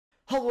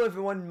Hello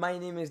everyone, my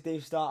name is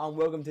Davestir and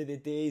welcome to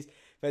today's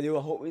video.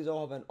 I hope you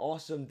all have an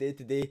awesome day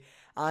today.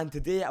 And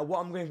today what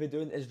I'm going to be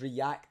doing is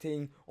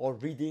reacting or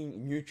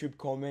reading YouTube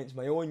comments,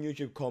 my own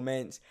YouTube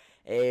comments.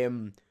 We're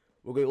going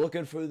to be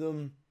looking through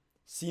them,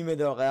 see me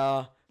they're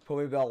there,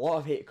 probably be a lot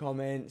of hate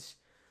comments.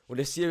 We'll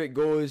just see how it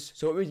goes.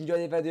 So hope you enjoy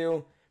the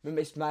video.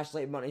 Remember to smash the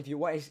like button. If you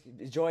want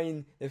to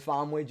join the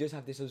family, just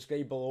have to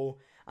subscribe below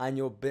and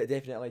you'll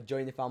definitely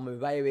join the family.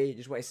 By the way,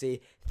 just want to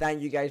say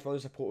thank you guys for the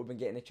support we've been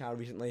getting the channel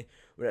recently.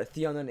 We're at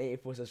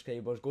 384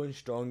 subscribers, going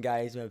strong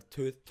guys. We have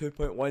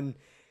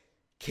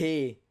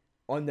 2.1k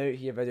on the out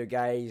here video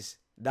guys.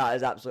 That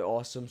is absolutely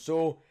awesome.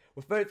 So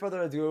without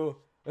further ado,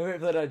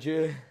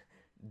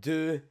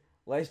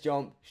 let's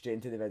jump straight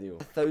into the video.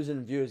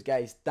 1,000 views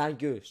guys,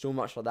 thank you so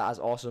much for that. That's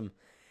awesome.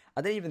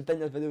 I didn't even think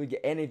this video would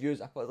get any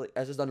views. I thought like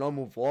it's just a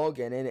normal vlog,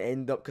 and then it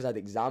ended up because I had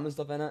exam and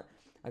stuff in it.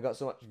 I got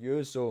so much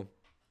views, so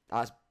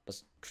that's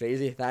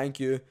crazy. Thank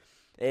you.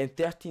 And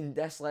 13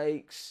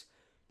 dislikes,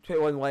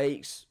 21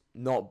 likes,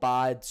 not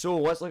bad. So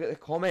let's look at the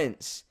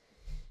comments.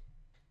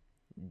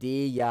 Do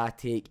ya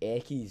take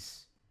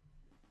eckies?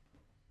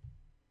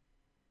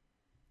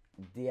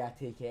 Do ya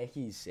take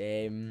eckies?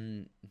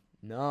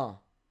 No,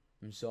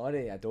 I'm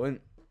sorry, I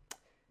don't.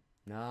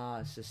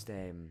 Nah, it's just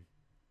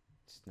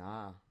it's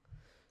nah.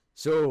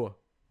 So,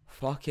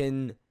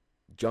 fucking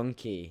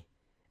junkie,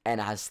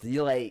 and it has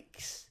 3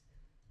 likes.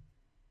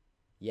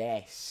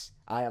 Yes,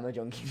 I am a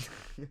junkie.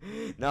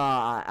 No,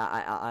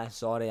 I'm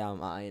sorry,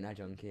 I ain't a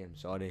junkie. I'm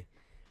sorry.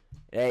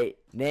 Right,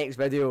 next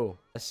video.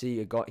 Let's see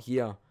you got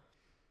here.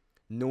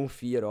 No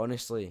fear,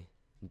 honestly.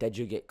 Did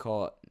you get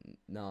caught?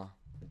 No,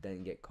 I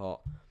didn't get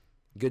caught.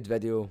 Good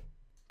video,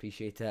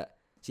 appreciate it.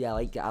 See, I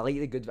like it. I like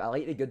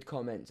the good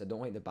comments. I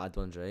don't like the bad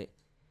ones, right?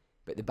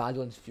 But the bad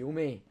ones fuel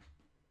me.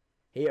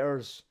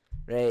 Haters.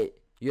 Right,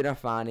 you're a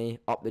fanny,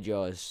 up the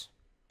jaws.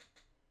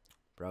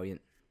 Brilliant.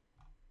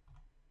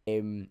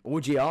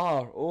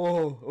 OGR,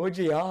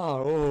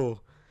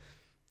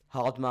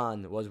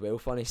 Hardman was well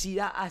funny. See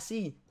that? I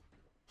see.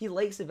 He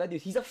likes the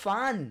videos. He's a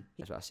fan.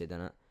 That's what I said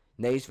in it.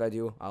 Nice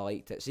video. I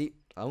liked it. See,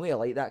 I only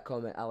like that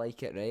comment. I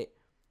like it, right?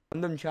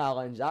 Random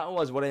challenge. That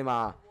was one of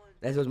my.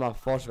 This was my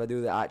first video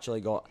that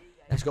actually got.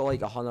 It's got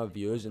like 100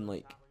 views in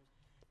like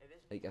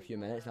a few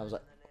minutes. And I was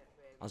like.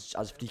 I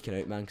was freaking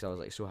out, man, because I was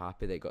like so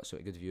happy that it got so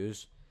many good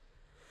views.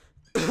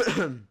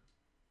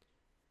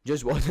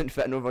 Just wasn't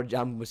fitting over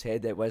Jambo's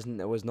head. It was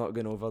not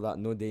going over that.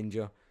 No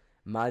danger.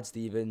 Mad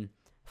Steven,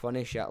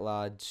 funny shit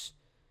lads.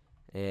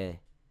 That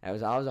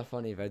was a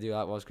funny video.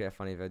 That was quite a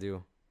funny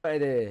video.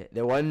 The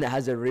one that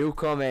has the real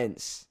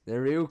comments.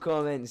 The real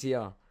comments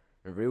here.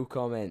 The real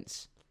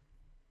comments.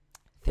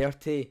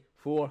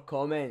 34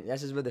 comments.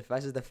 This is the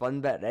fun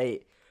bit,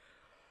 right?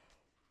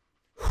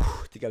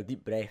 Take a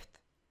deep breath.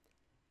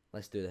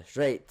 Let's do this.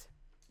 Right.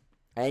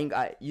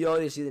 You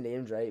already see the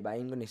names, right? But I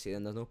ain't gonna say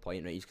them. There's no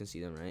point, right? You can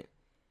see them, right?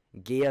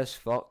 Gay as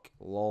fuck.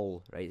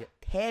 Lol. Right?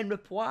 10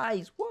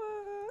 replies.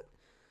 What?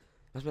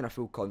 There's been a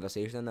full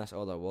conversation in this.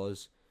 All there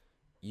was.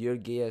 You're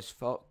gay as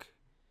fuck.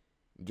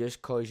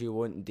 Just cause you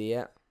won't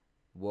do it.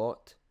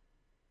 What?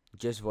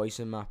 Just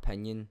voicing my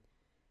opinion.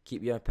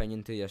 Keep your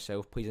opinion to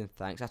yourself, please and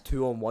thanks. A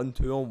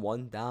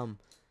 2-on-1. Damn.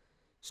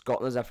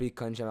 Scotland's a free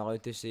country. I'm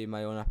allowed to say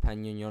my own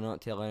opinion. You're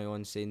not telling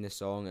anyone saying the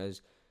song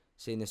is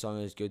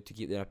good to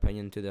keep their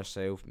opinion to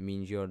themselves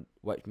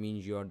which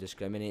means you're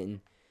discriminating.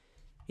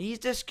 He's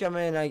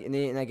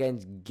discriminating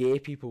against gay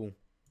people,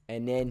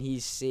 and then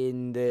he's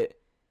saying that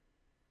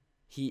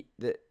he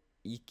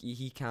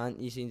can't.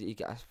 He's saying that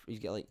he's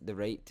got like the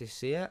right to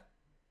say it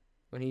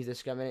when he's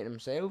discriminating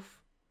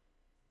himself.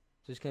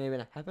 So he's kind of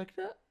being a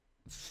hypocrite.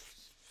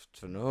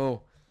 So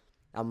no,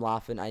 I'm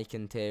laughing. I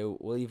can tell.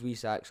 Leave wee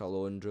sacks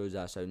alone. Drew's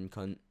a sound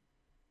cunt.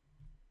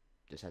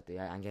 Just had to.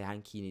 I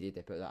think he needed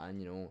to put that in,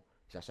 you know.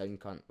 He's a sound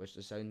cunt. What's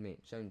the sound,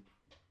 mate? Sound.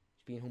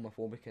 He's being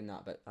homophobic in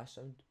that, but that's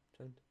sound.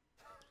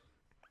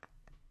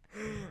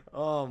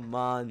 Oh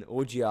man,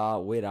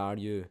 OGR, where are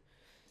you?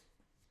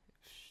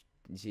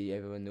 You see,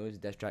 everyone knows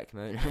diss track came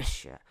out.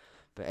 Shit.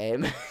 But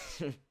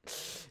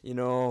you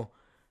know,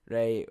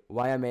 right?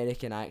 Why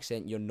American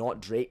accent? You're not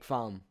Drake,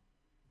 fam.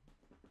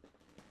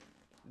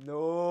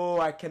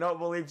 No, I cannot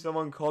believe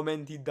someone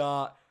commented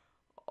that.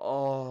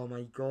 Oh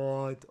my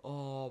god.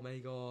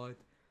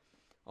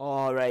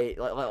 Alright,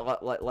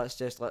 let's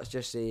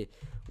just say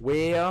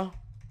where,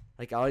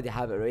 like I already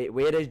have it right.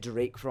 Where is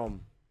Drake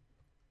from?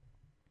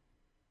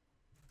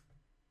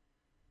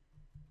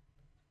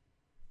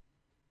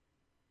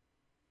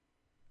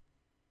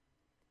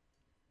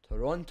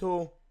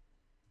 Toronto,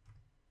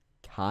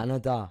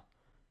 Canada.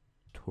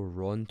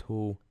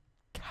 Toronto,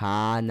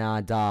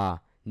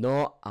 Canada.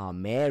 Not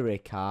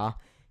America,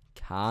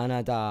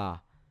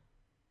 Canada.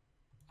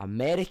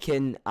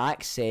 American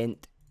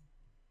accent,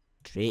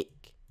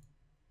 Drake.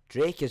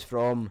 Drake is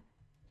from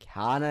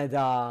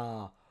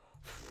Canada.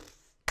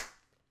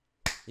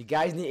 You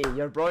guys need to,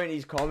 you're brilliant in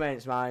these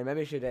comments, man.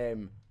 Maybe you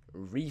should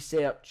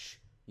research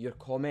your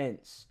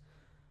comments.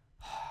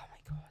 Oh my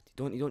god.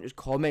 You don't just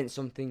comment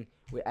something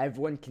where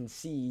everyone can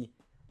see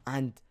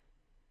and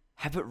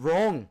have it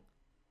wrong.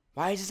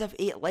 Why does this have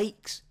 8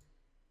 likes?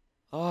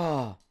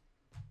 Oh,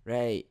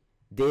 right.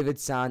 David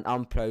Sand,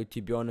 I'm proud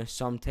to be honest.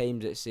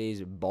 Sometimes it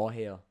says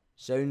Bohair.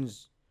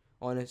 Sounds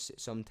honest.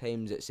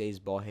 Sometimes it says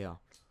Bohair.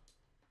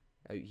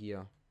 Out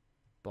here.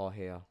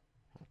 Bohair.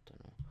 I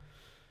don't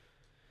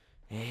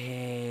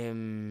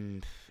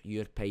know.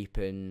 You're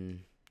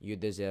piping. You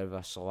deserve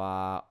a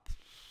slap.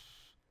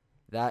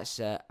 That's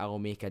it. I'll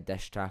make a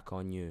diss track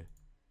on you.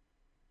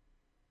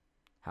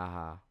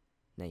 Haha.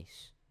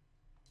 Nice.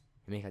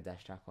 You make a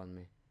diss track on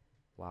me.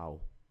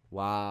 Wow.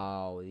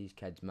 Wow, these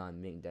kids,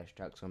 man, making diss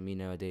tracks on me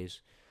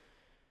nowadays.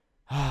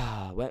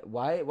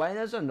 Why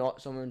is there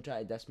not someone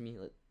trying to diss me?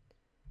 Like,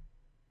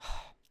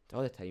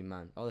 all the time,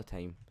 man, all the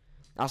time.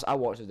 I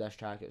watched the diss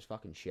track. It's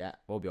fucking shit.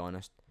 I'll be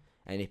honest.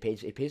 And he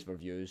pays for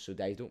views. So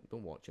guys, don't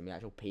watch him. He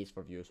actually pays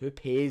for views. Who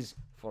pays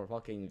for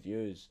fucking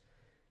views?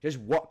 Just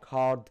work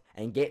hard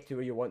and get to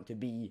where you want to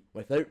be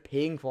without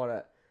paying for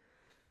it.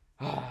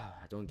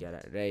 I don't get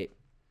it. Right.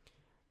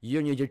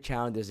 Your YouTube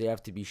channel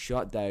deserves to be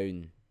shut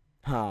down.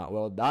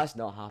 Well, that's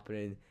not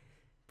happening.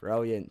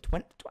 Brilliant.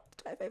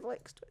 25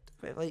 likes.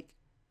 25 likes.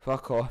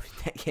 Fuck off,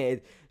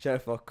 dickhead. Shut the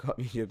fuck up,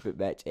 you stupid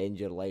bitch. End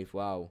your life.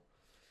 Wow.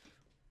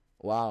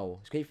 Wow.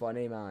 It's quite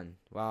funny, man.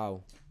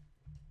 Wow.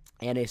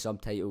 Any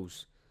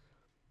subtitles?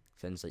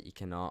 Since, like, you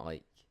cannot,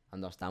 like,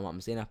 understand what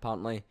I'm saying,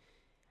 apparently.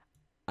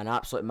 An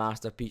absolute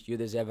masterpiece. You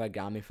deserve a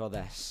Grammy for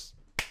this.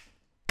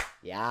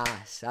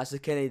 Yes. That's the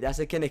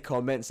kind of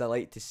comments I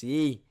like to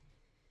see.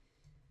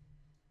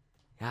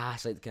 Yeah,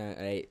 it's like the kind of,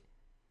 right.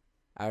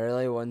 I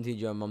really wanted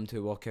your mum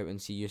to walk out and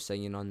see you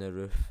singing on the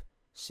roof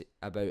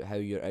about how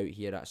you're out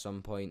here at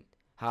some point.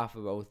 Half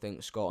of all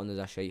think Scotland is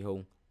a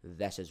shithole.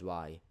 This is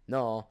why.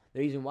 No,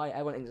 the reason why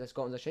I want to think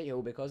Scotland's a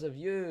shithole because of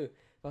you.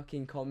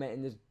 Fucking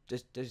commenting,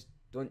 just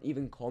don't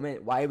even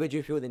comment. Why would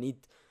you feel the need?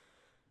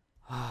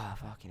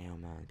 Fucking hell,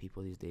 man.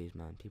 People these days,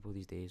 man. People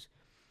these days.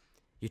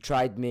 You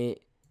tried,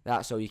 mate.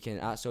 That's all you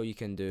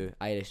can do.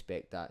 I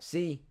respect that.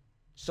 See,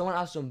 someone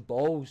has some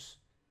balls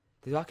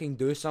to fucking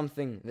do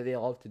something that they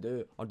love to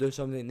do, or do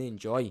something they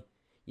enjoy.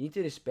 You need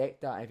to respect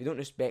that. If you don't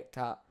respect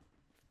that,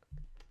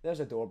 there's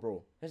a door,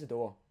 bro. There's a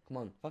door. Come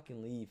on,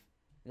 fucking leave.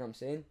 You know what I'm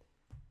saying?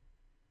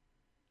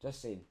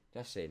 Just saying.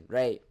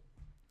 Right.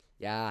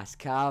 Yes,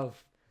 Cav.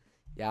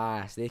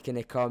 Yes, they in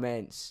the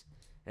comments.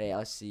 Right,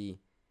 let's see.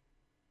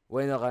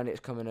 When the Linux's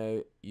coming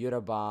out, you're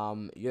a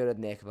bam, you're a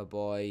neck of a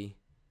boy.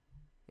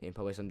 And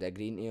probably somebody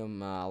agreeing to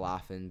him,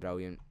 laughing,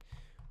 brilliant.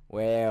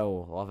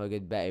 Well, love a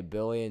good bit of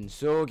bullying.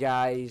 So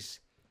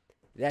guys,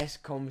 this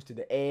comes to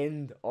the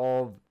end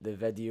of the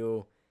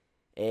video.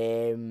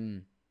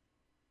 Guys,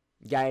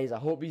 I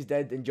hope you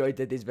enjoyed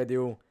today's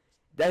video.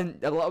 Then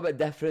a little bit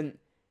different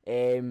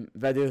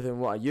video than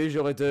what I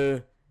usually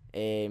do.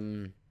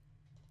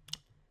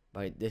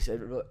 But this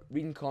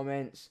reading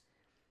comments.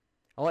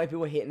 A lot of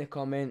people hate in the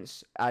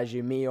comments, as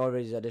you may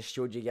already. I just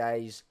showed you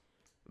guys.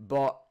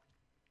 But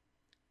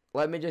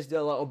let me just do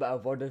a little bit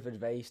of word of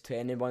advice to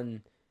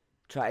anyone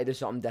try to do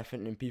something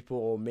different than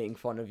people making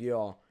fun of you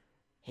or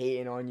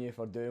hating on you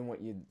for doing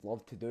what you'd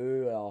love to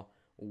do or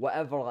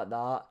whatever like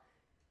that.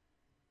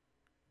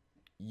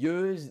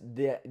 Use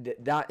the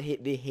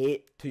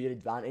hate to your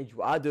advantage.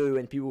 What I do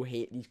when people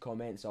hate these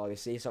comments, or they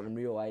say something in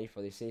real life,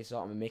 or they say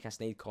something and make a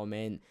snide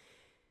comment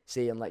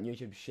saying like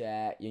YouTube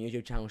shit, your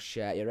YouTube channel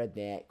shit, you're a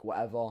redneck,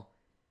 whatever,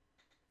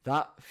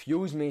 that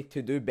fuels me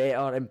to do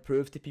better and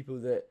prove to people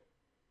that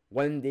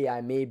one day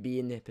I may be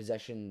in the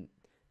position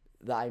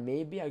that I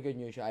may be a good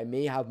YouTuber. I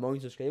may have more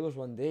subscribers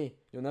one day.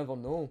 You'll never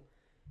know.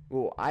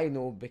 Well, I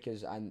know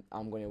because I'm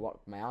going to work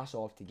my ass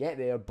off to get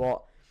there,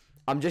 but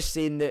I'm just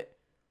saying that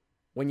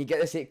when you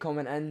get this hate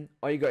comment in,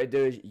 all you got to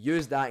do is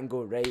use that and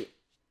go, right,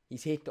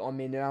 he's hated on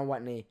me, now I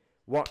want to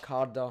work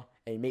harder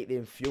and make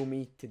them fuel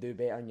me to do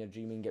better in your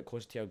dream and get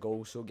closer to your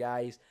goals. So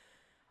guys,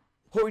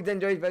 hope you did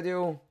enjoy the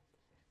video.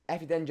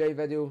 If you did enjoy the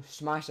video,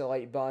 smash the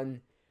like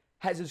button,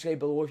 hit subscribe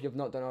below if you've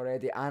not done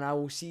already, and I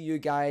will see you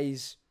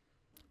guys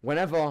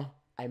whenever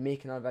I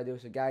make another video.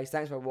 So guys,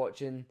 thanks for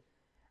watching,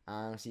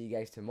 and I'll see you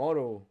guys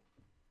tomorrow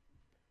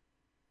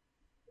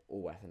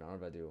with another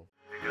video.